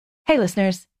Hey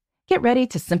listeners, get ready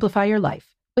to simplify your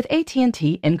life with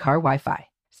AT&T in-car Wi-Fi.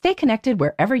 Stay connected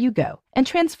wherever you go and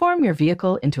transform your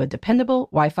vehicle into a dependable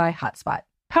Wi-Fi hotspot.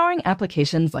 Powering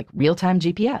applications like real-time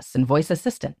GPS and voice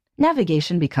assistant,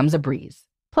 navigation becomes a breeze.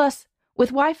 Plus,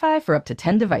 with Wi-Fi for up to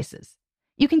 10 devices,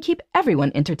 you can keep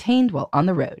everyone entertained while on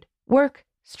the road, work,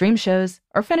 stream shows,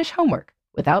 or finish homework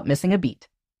without missing a beat.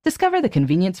 Discover the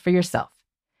convenience for yourself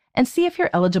and see if you're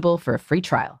eligible for a free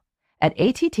trial at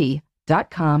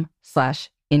att.com/in-car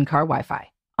Wi-Fi.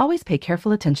 Always pay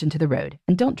careful attention to the road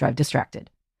and don't drive distracted.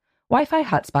 Wi-Fi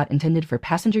hotspot intended for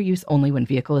passenger use only when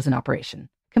vehicle is in operation.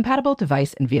 Compatible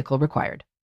device and vehicle required.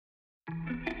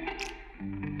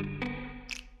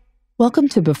 Welcome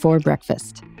to Before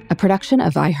Breakfast, a production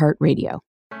of iHeartRadio.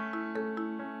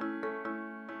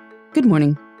 Good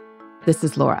morning. This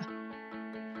is Laura.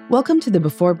 Welcome to the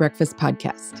Before Breakfast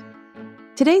podcast.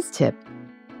 Today's tip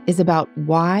is about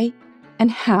why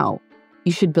and how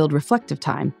you should build reflective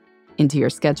time into your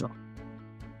schedule.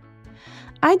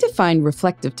 I define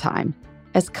reflective time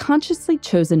as consciously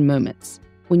chosen moments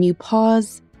when you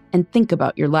pause and think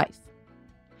about your life.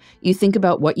 You think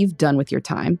about what you've done with your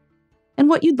time and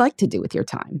what you'd like to do with your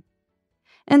time.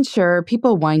 And sure,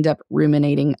 people wind up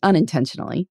ruminating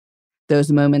unintentionally,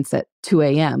 those moments at 2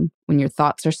 a.m. when your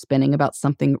thoughts are spinning about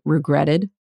something regretted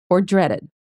or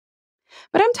dreaded.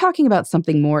 But I'm talking about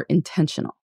something more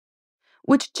intentional,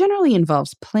 which generally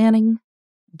involves planning,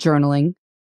 journaling,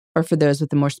 or for those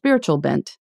with a more spiritual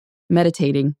bent,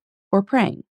 meditating or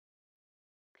praying.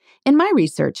 In my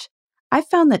research, I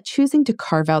found that choosing to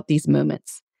carve out these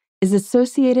moments is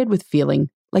associated with feeling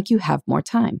like you have more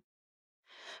time.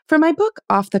 For my book,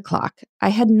 Off the Clock, I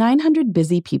had 900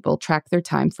 busy people track their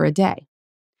time for a day.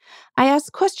 I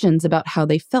asked questions about how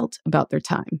they felt about their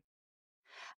time.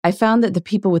 I found that the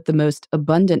people with the most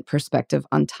abundant perspective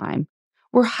on time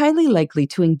were highly likely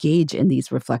to engage in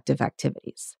these reflective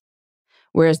activities,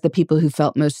 whereas the people who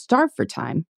felt most starved for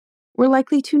time were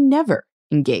likely to never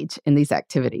engage in these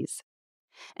activities.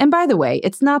 And by the way,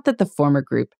 it's not that the former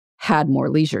group had more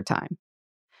leisure time.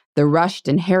 The rushed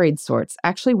and harried sorts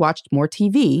actually watched more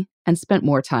TV and spent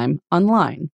more time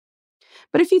online.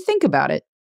 But if you think about it,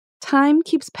 time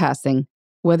keeps passing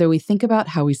whether we think about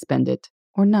how we spend it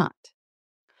or not.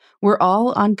 We're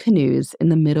all on canoes in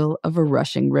the middle of a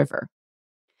rushing river.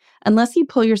 Unless you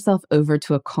pull yourself over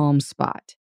to a calm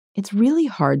spot, it's really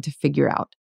hard to figure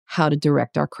out how to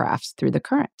direct our crafts through the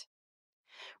current.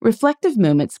 Reflective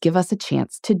moments give us a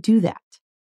chance to do that.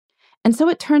 And so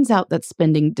it turns out that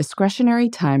spending discretionary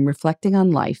time reflecting on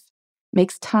life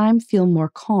makes time feel more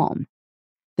calm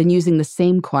than using the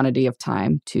same quantity of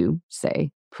time to, say,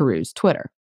 peruse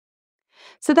Twitter.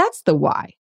 So that's the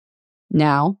why.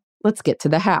 Now, let's get to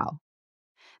the how.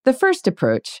 The first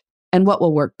approach, and what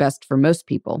will work best for most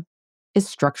people, is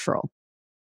structural.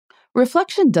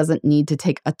 Reflection doesn't need to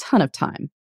take a ton of time,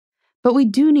 but we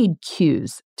do need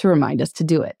cues to remind us to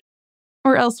do it,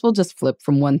 or else we'll just flip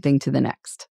from one thing to the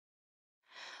next.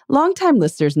 Longtime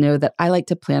listeners know that I like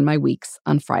to plan my weeks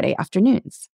on Friday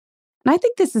afternoons. And I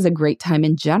think this is a great time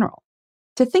in general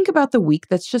to think about the week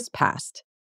that's just passed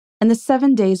and the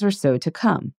 7 days or so to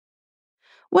come.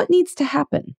 What needs to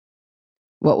happen?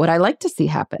 What would I like to see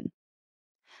happen?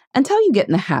 Until you get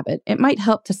in the habit, it might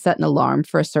help to set an alarm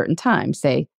for a certain time,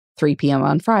 say 3 p.m.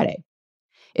 on Friday.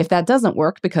 If that doesn't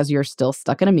work because you're still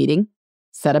stuck in a meeting,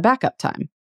 set a backup time.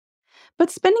 But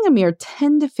spending a mere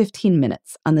 10 to 15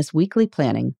 minutes on this weekly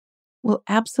planning will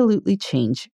absolutely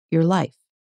change your life.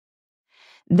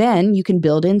 Then you can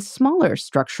build in smaller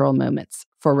structural moments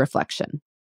for reflection.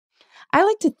 I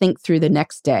like to think through the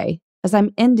next day as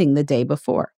I'm ending the day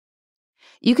before.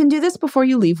 You can do this before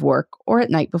you leave work or at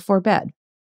night before bed.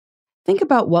 Think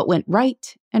about what went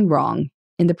right and wrong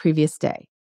in the previous day.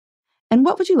 And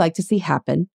what would you like to see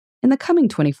happen in the coming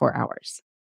 24 hours?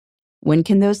 When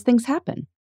can those things happen?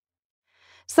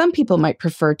 Some people might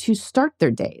prefer to start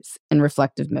their days in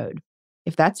reflective mode.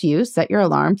 If that's you, set your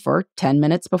alarm for 10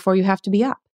 minutes before you have to be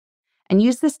up, and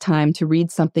use this time to read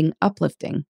something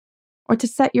uplifting or to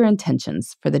set your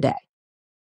intentions for the day.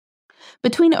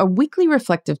 Between a weekly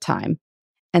reflective time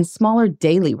and smaller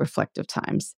daily reflective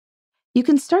times, you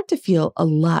can start to feel a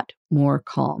lot more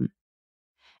calm.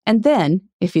 And then,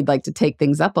 if you'd like to take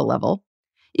things up a level,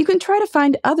 you can try to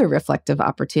find other reflective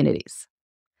opportunities.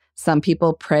 Some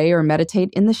people pray or meditate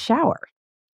in the shower.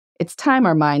 It's time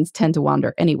our minds tend to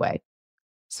wander anyway,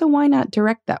 so why not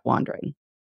direct that wandering?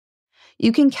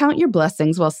 You can count your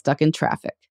blessings while stuck in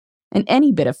traffic, and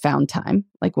any bit of found time,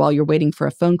 like while you're waiting for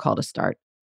a phone call to start,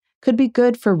 could be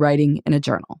good for writing in a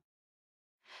journal.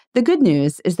 The good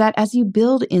news is that as you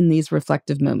build in these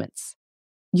reflective moments,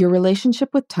 your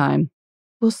relationship with time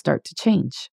will start to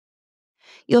change.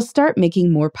 You'll start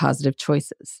making more positive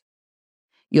choices.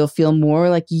 You'll feel more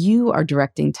like you are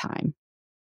directing time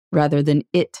rather than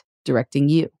it directing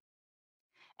you.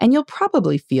 And you'll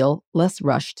probably feel less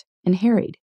rushed and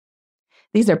harried.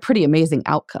 These are pretty amazing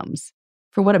outcomes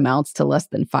for what amounts to less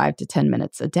than 5 to 10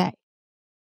 minutes a day.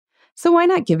 So why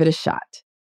not give it a shot?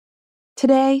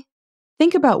 Today,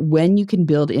 think about when you can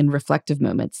build in reflective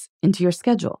moments into your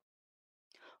schedule.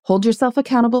 Hold yourself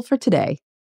accountable for today,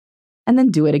 and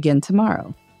then do it again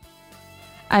tomorrow.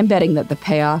 I'm betting that the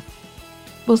payoff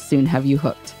will soon have you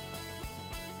hooked.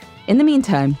 In the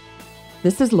meantime,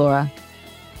 this is Laura.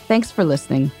 Thanks for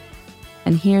listening,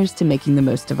 and here's to making the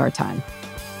most of our time.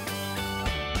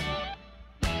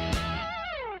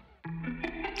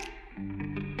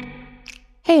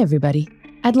 Hey everybody,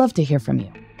 I'd love to hear from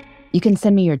you. You can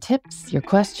send me your tips, your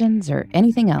questions, or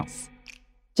anything else.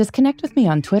 Just connect with me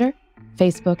on Twitter,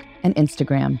 Facebook, and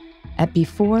Instagram at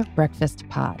Before Breakfast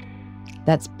Pod.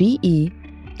 That's BE,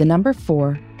 the number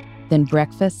 4, then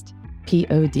breakfast,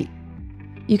 POD.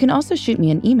 You can also shoot me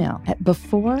an email at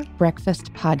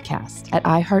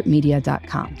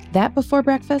beforebreakfastpodcast@iheartmedia.com. That Before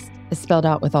Breakfast is spelled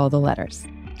out with all the letters.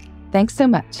 Thanks so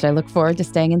much. I look forward to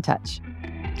staying in touch.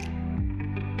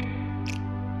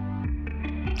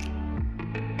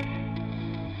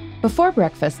 Before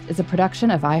Breakfast is a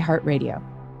production of iHeartRadio.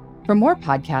 For more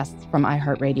podcasts from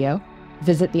iHeartRadio,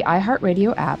 visit the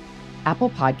iHeartRadio app,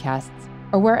 Apple Podcasts,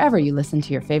 or wherever you listen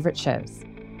to your favorite shows.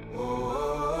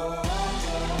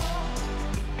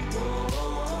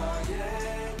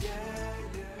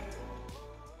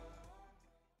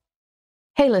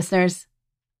 Hey listeners,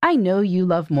 I know you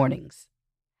love mornings.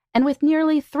 And with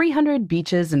nearly 300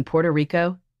 beaches in Puerto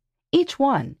Rico, each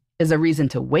one is a reason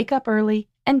to wake up early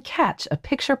and catch a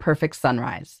picture-perfect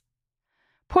sunrise.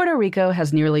 Puerto Rico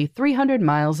has nearly 300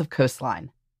 miles of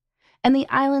coastline, and the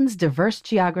island's diverse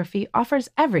geography offers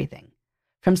everything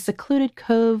from secluded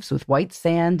coves with white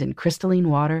sand and crystalline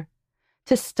water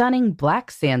to stunning black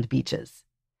sand beaches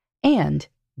and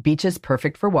beaches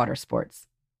perfect for water sports.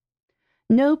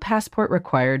 No passport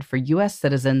required for U.S.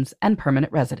 citizens and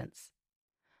permanent residents.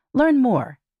 Learn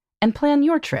more and plan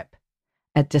your trip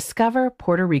at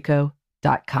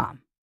discoverpuertorico.com.